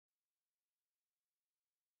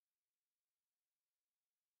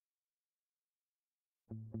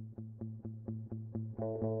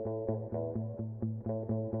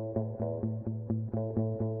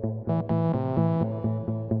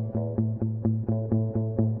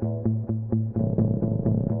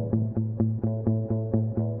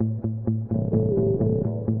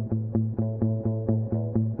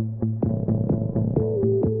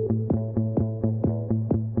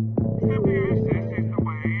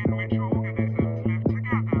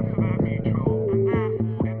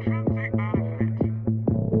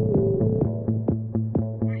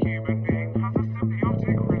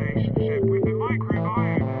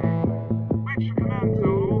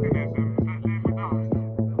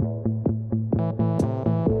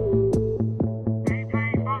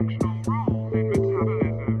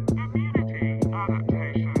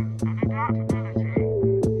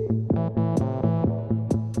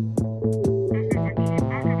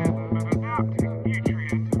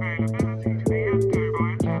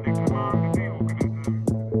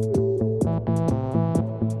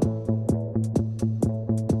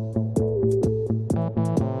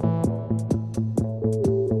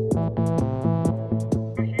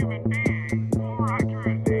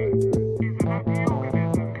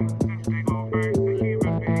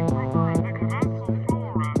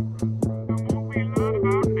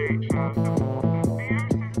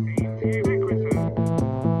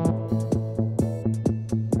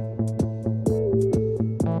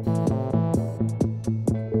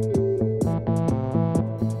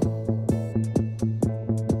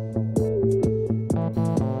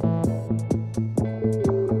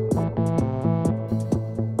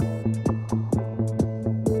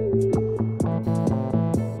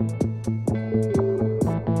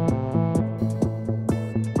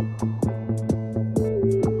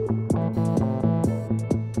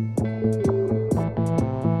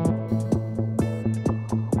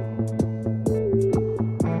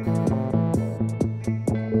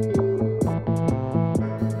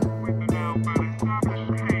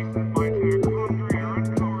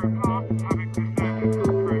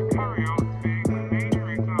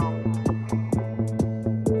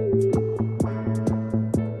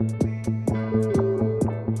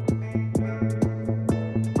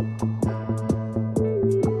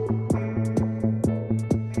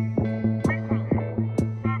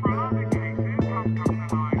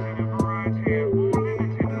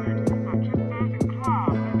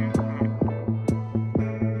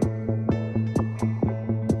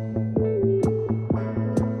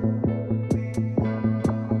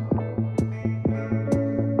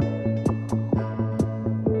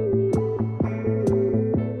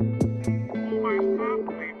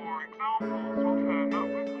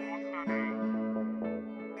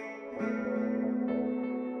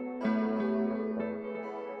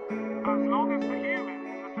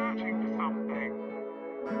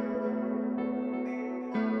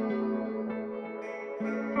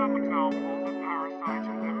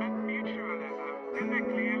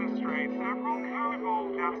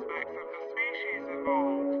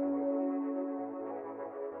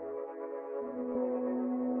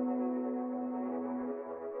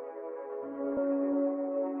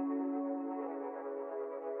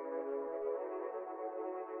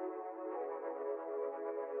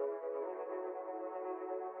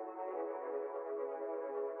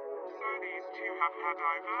These two have had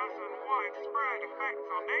diverse and widespread effects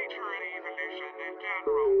on nature and evolution in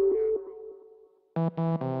general.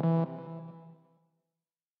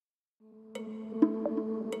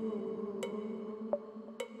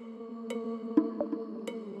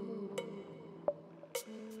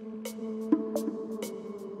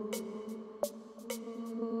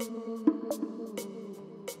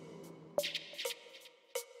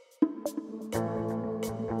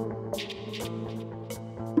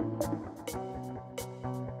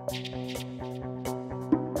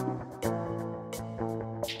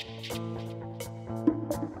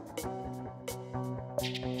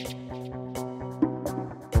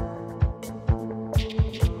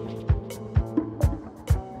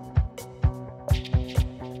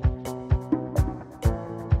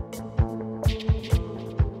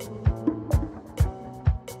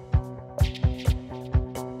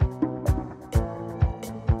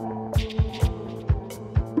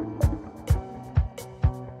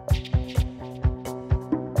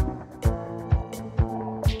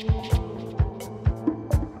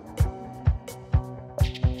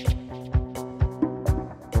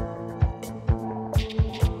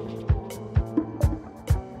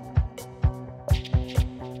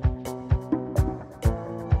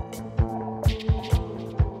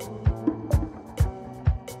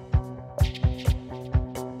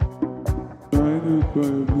 Blinded by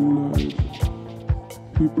a blue light,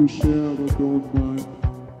 people share but don't mind.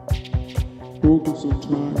 Focus on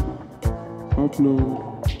time.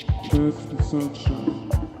 Upload. Past the sunshine.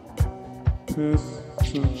 Past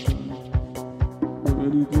sunshine. Your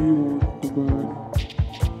LED won't provide.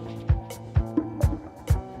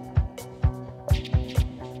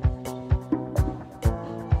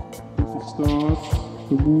 With the stars,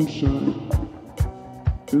 the moonshine.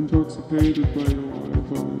 Intoxicated by your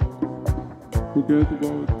Wi-Fi. Forget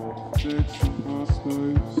about next and past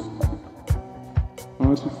lives.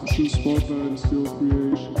 Artificial spotlight is your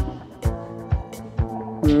creation.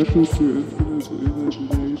 Precious your infinite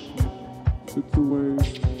imagination. It's a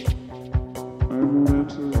waste. I'm a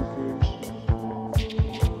mental vacation.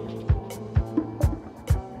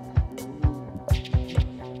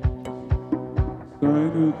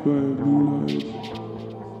 Blinded by a blue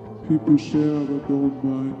light. People share but don't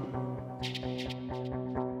mind.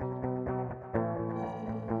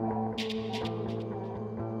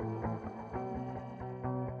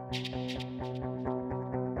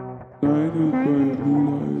 Blinded by a blue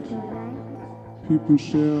light. People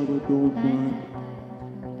share but don't mind.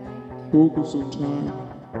 Focus on time.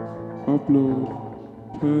 Upload.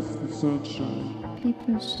 Past the sunshine.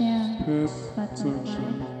 People share Past but don't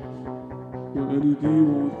sunshine. mind. Your LED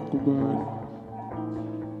won't provide.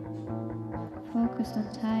 Focus on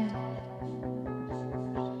time.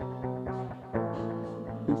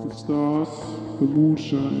 With the stars, the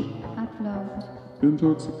moonshine. Upload.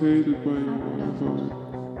 Intoxicated by your Wi-Fi.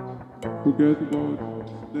 Forget about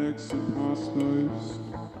next and past lives.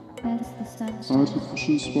 That's the sunshine.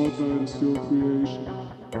 Artificial spotlight is your creation.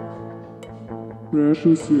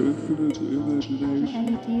 Precious your infinite imagination.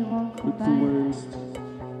 LED won't It's a combine. waste.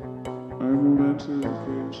 I'm a mental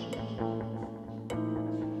vacation.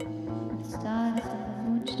 The stars and the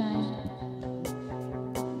moonshine.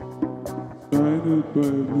 Blinded by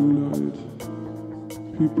a blue light.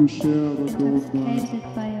 People share but don't mind. Intoxicated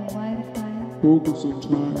by your Wi-Fi. Focus on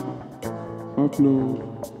time. Upload.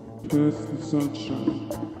 Past the sunshine.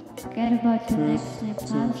 Forget about your next and your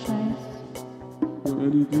past lives. Your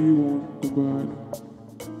LED won't provide.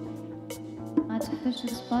 Artificial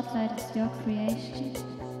spotlight is your creation.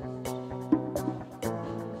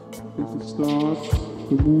 With the stars,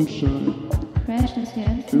 the moonshine. Precious your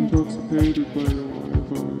infinite Intoxicated by your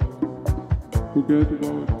Wi-Fi. Forget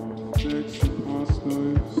about next and past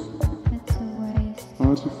lives. It's a waste.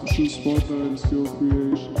 Artificial spotlight is your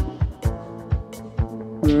creation.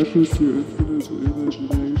 Precious your infinite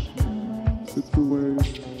imagination. A waste. It's a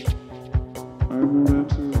waste. I'm a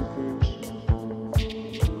mental vacation.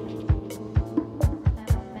 I'm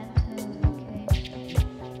a mental vacation.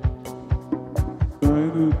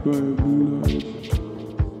 Blinded by a blue light.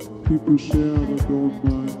 People share but don't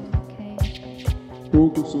mind. Vacation.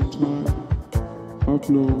 Focus on time.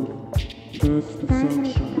 Upload. Past the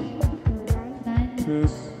sunshine. Blinded.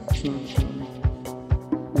 Past sunshine.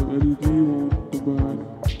 Your LED won't provide.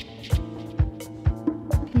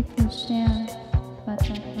 People share but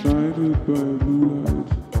don't mind. Blinded by a blue light.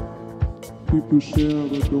 People share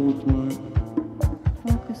but don't mind.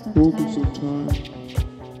 Focus on Focus time. on time.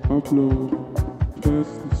 Upload.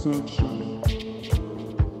 Past the sunshine.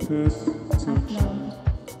 Past sunshine.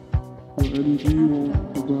 Upload. Your LED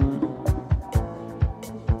won't provide.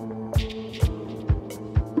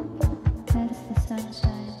 That's the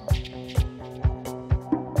sunshine.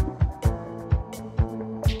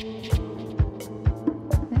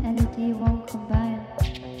 The LED won't combine.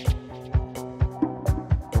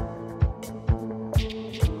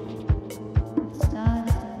 The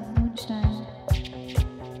stars and the moonshine.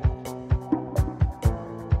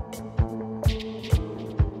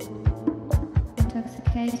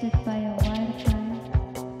 Intoxicated by your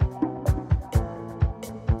Wi-Fi.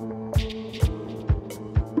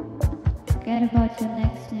 Forget about your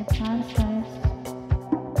next and your past lives.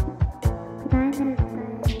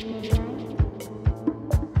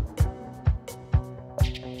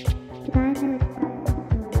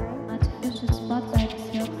 Artificial spotlight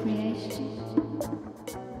is your creation.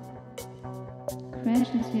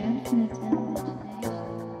 Precious your infinite imagination.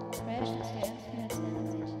 Precious your infinite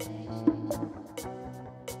imagination.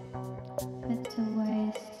 It's a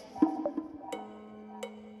waste.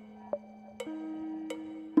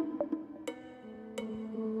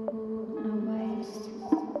 A waste.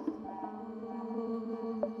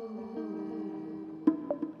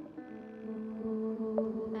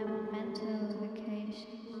 I'm a mental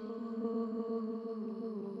vacation.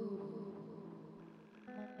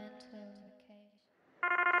 I'm a mental vacation.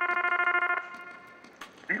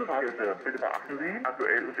 Diese Tage bitte beachten Sie,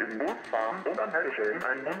 aktuell ist in Bootsfahren und an Haltestellen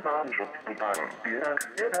ein Mund-Nasenschutz zu tragen. Vielen Dank.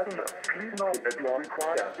 Dear passengers, please note that you are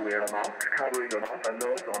required to wear a mask covering your mouth and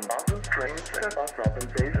nose on buses, trains, and bus stop and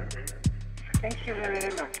stations. Thank you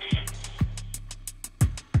very much.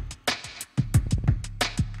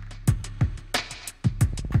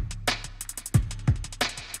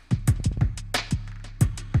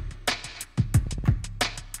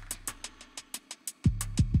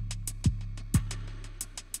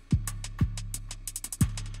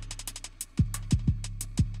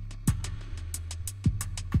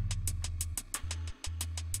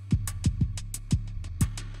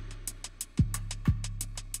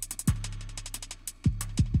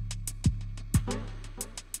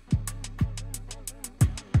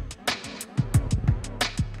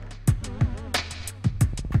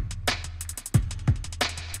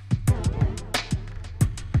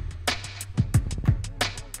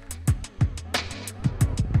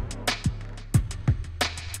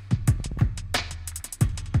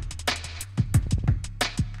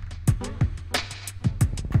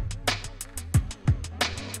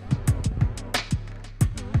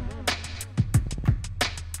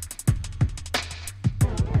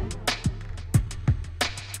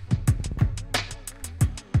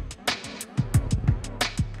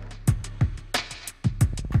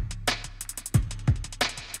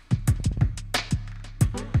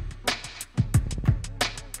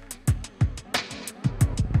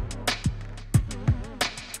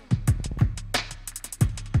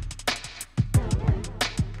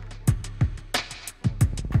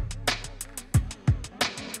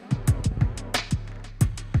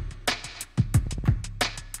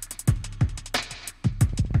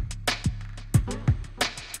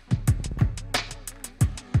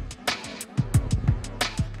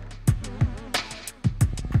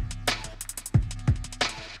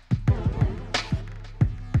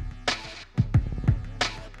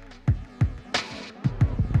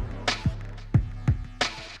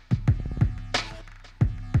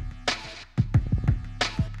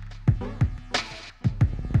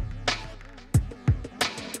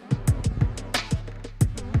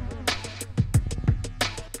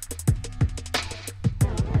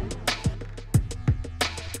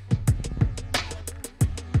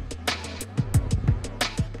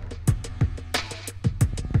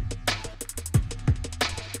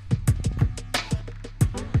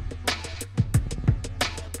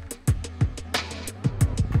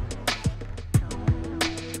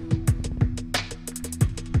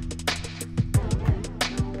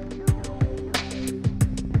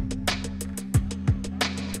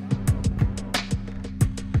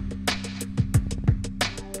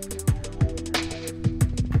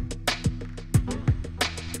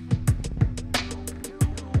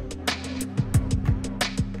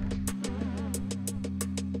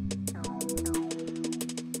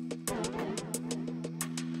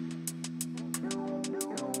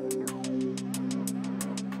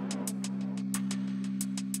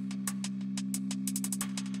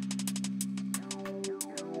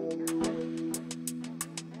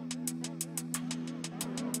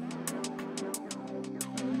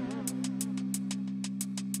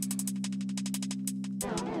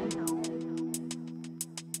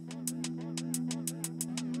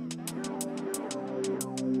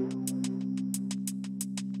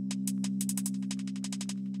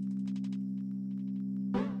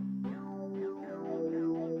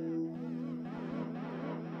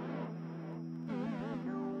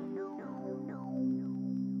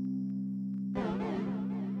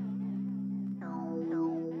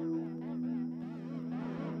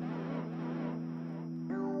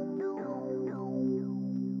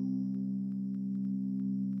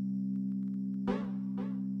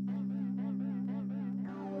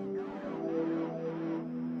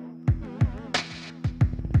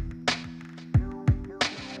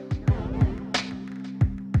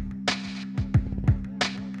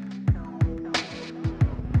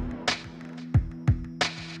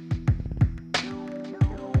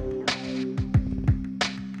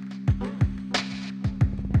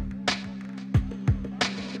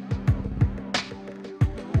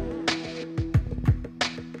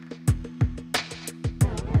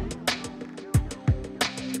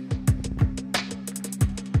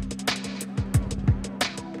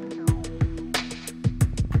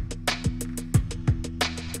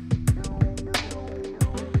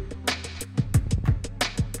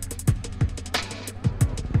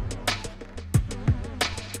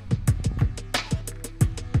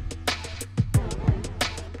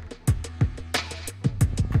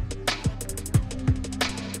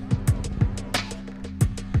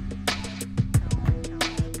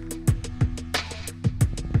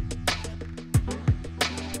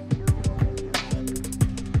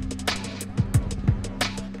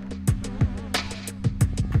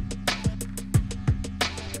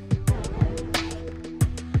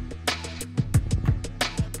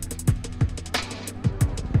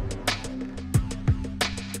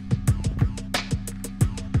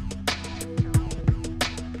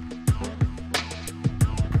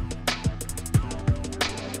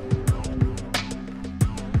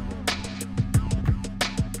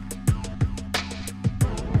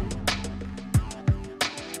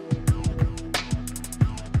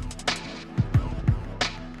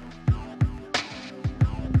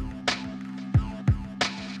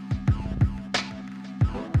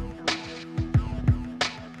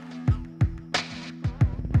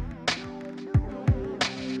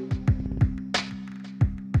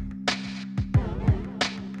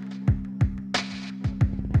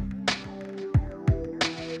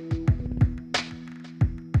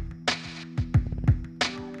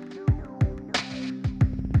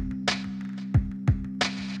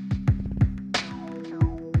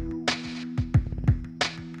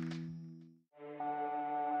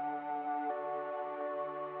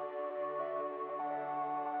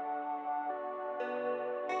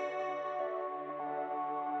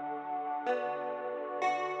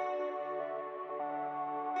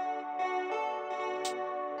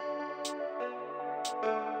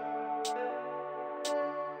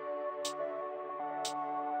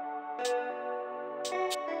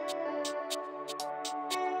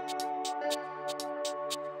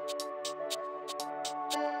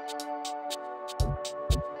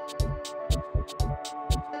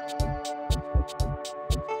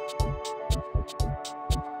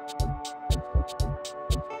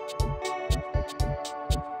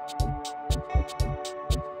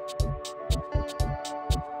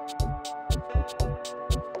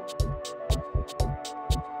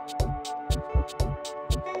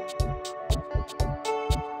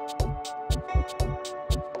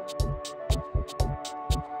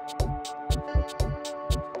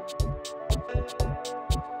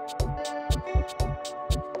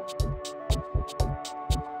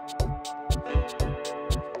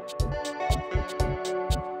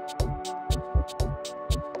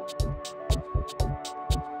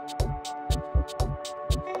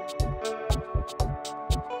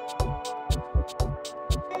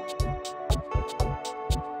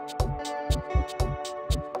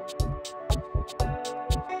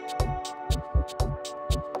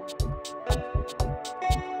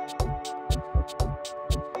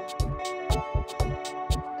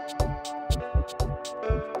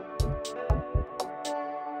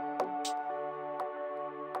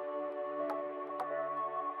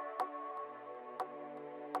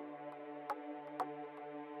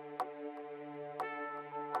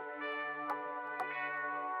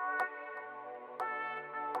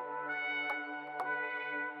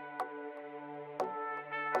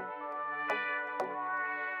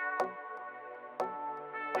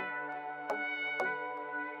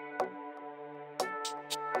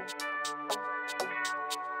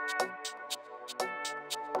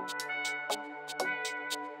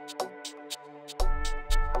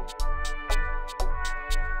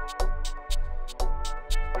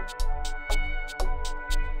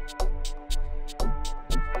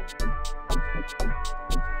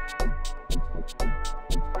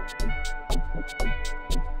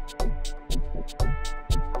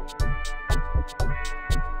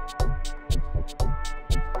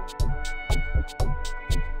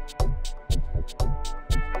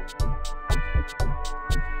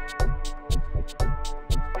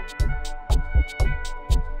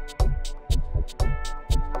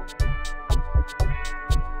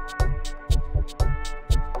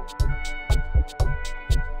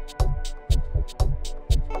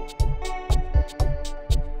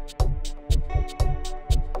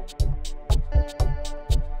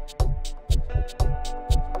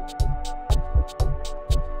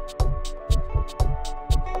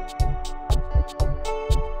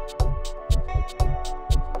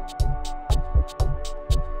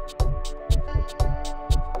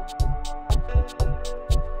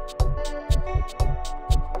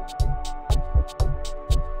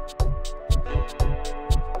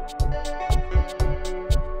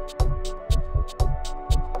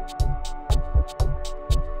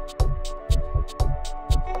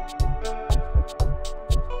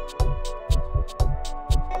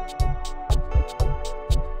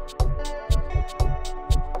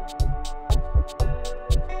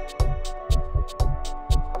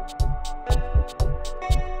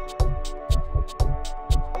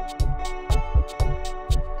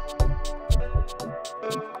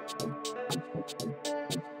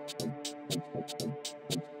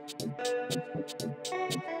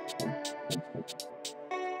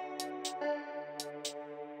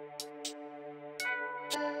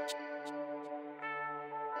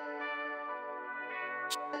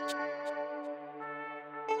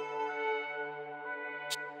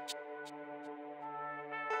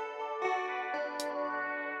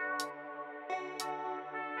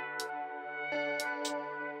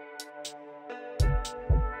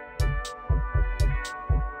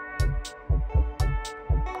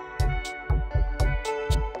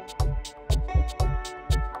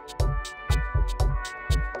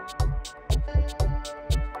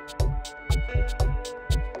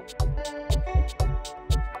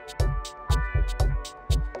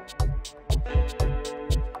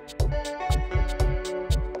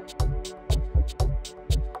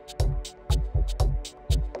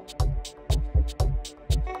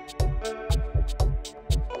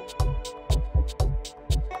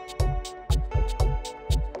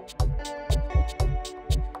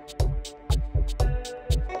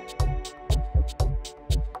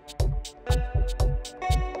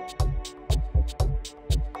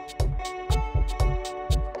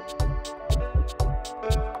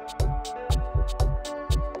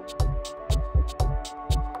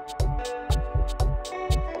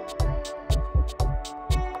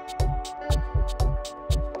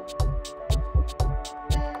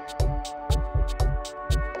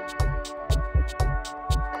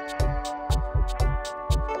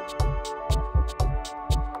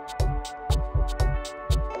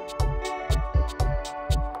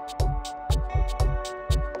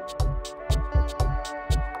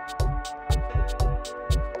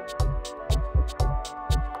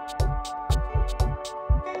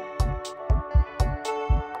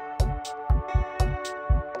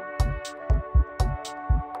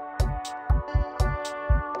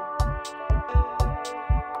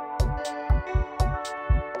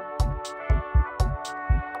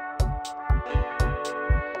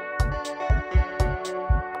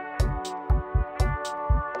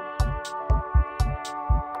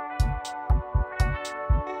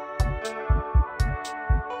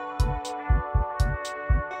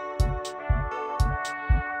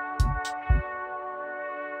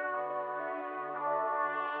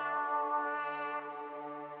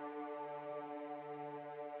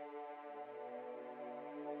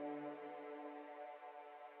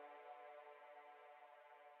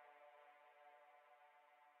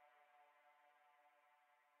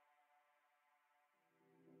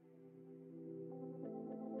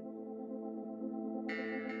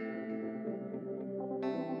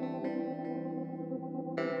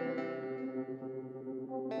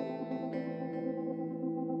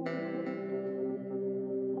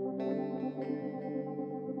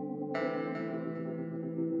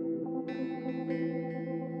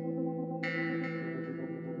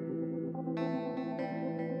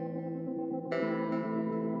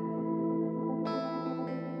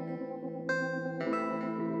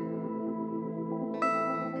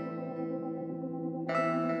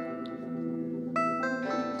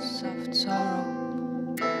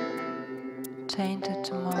 tainted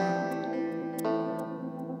tomorrow.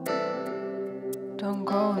 Don't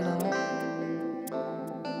go, love.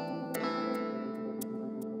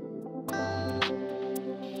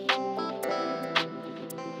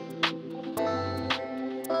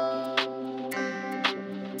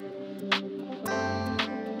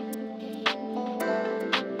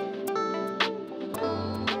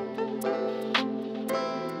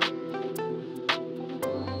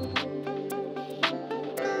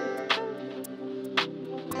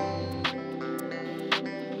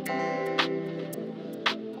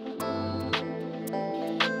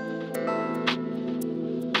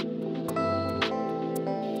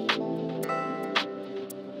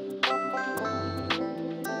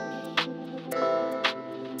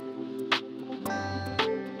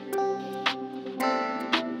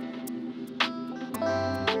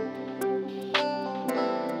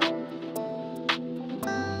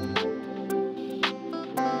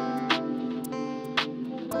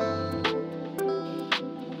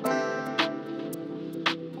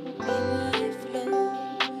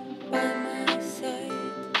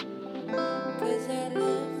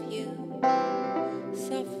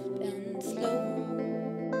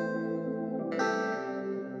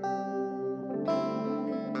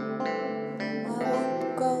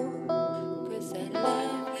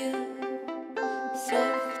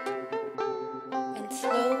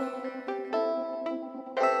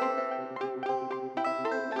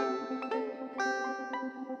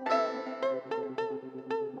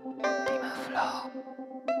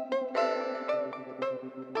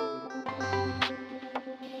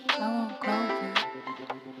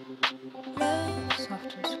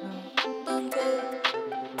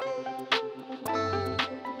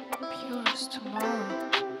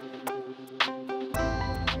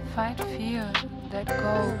 Fight fear, let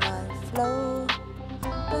go. Flow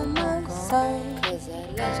on my side, 'cause I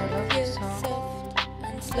love you soft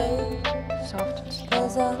and slow. Soft and slow.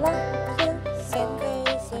 'Cause I love you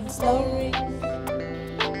echoes and stories.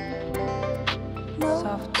 No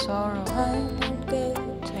Soft sorrow, time won't go,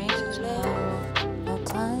 tainted tomorrow. no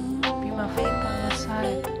time. Be my friend by my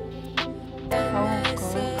side. I won't go,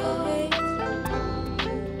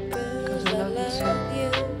 'cause I love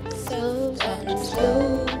you so. Soft and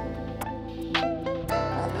slow.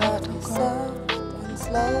 I love you soft and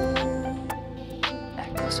slow.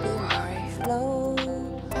 Echoes of worry. Flow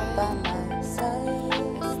by my side,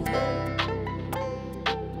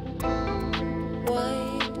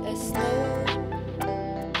 white as snow.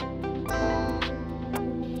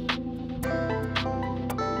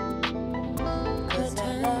 Cause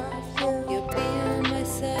I love you, you'll be on my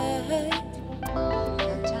side.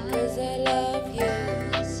 Cause I love you,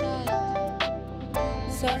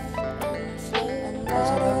 soft and slow. And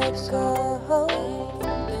let it go,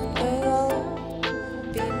 don't go.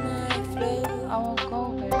 Be my flow. I won't go,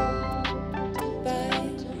 baby.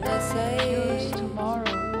 By my side, Yours tomorrow.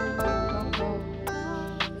 Don't go.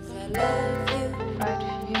 'cause I love you. Fight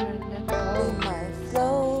fear and let Be go. my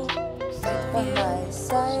flow, by my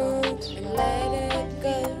side, and let it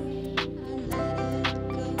go.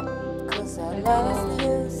 'Cause I love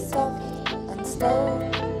you soft and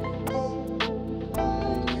slow.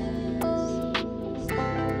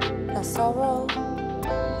 No sorrow,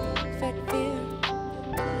 fight fear,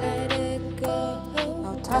 let it go.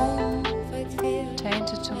 No time, fight fear,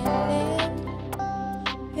 Tainted tomorrow.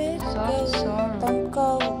 let it Soft go. sorrow. Don't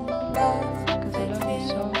go, love, 'Cause I love you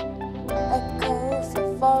so. echoes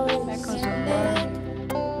of forest. Echoes of worry.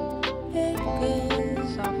 It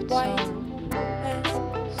goes Soft white sorrow. as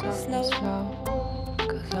Soft snow. and slow.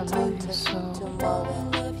 'Cause I love you so.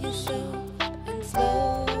 Tomorrow, love you so and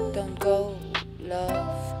slow. Don't go,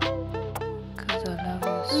 love. 'Cause I love you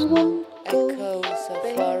I so. won't go, echoes of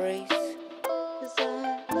forest.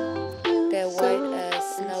 They're white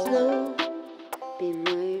as snow. Be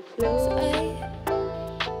my flow.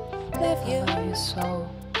 I love I you, love you so.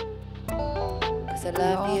 'cause I We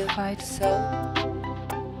love all you fight, so.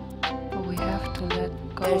 but we have to let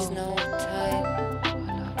go. There's no time.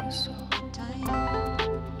 I love you so.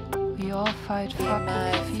 We all fight Be fuck my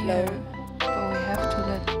and fear, flow. but we have to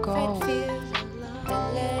let go. Fight fear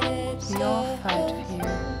and let it We go. all fight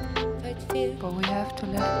fear, Fight fear, but we have to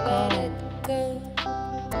let let go. it go.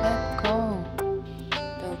 Let go.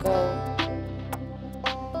 Don't go.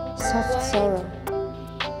 Soft sorrow,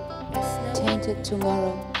 tainted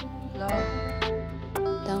tomorrow. Love,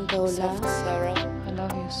 Don't go, soft sorrow, I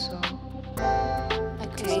love you so.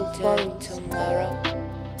 tainted tomorrow.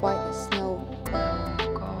 White as snow, I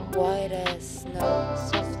won't go. white as snow.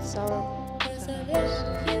 Soft sorrow,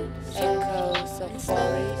 echoes of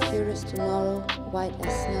forest. Curious tomorrow, white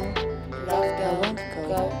as snow. Love, I won't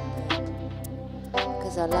go.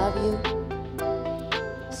 'cause I love you,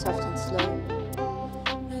 soft and slow.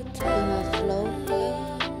 Be my flow,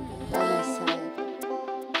 by my side.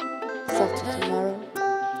 Soft to tomorrow,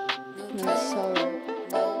 no sorrow,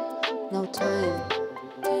 no time.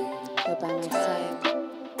 You're by my side.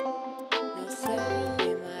 Be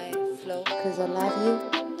my flow, 'cause I love you,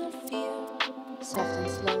 soft and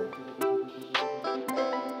slow.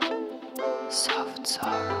 Soft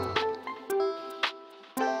sorrow.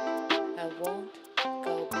 I won't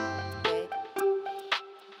go back.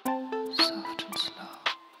 Soft and slow.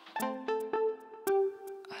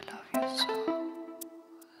 I love you so.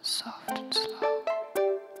 Soft and slow.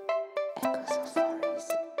 Echoes of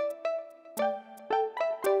forest.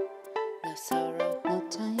 No sorrow, no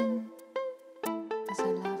time, as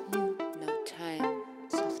I love you. No time,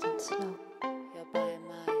 soft and slow. You're by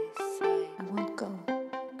my side. I won't go,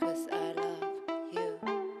 'cause I love you.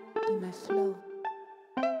 Be my flow,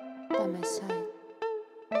 by my side.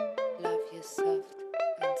 Love you soft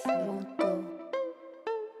and slow. I won't go.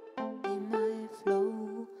 Be my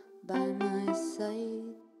flow, by my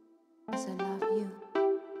side, as I love you.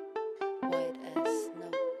 White as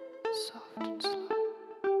snow. Soft and slow.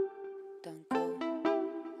 Don't go,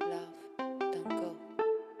 love, don't go.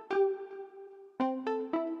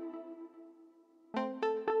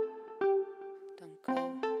 Don't go,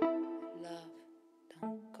 love,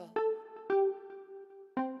 don't go.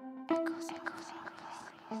 Echoes, echoes,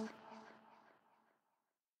 echoes.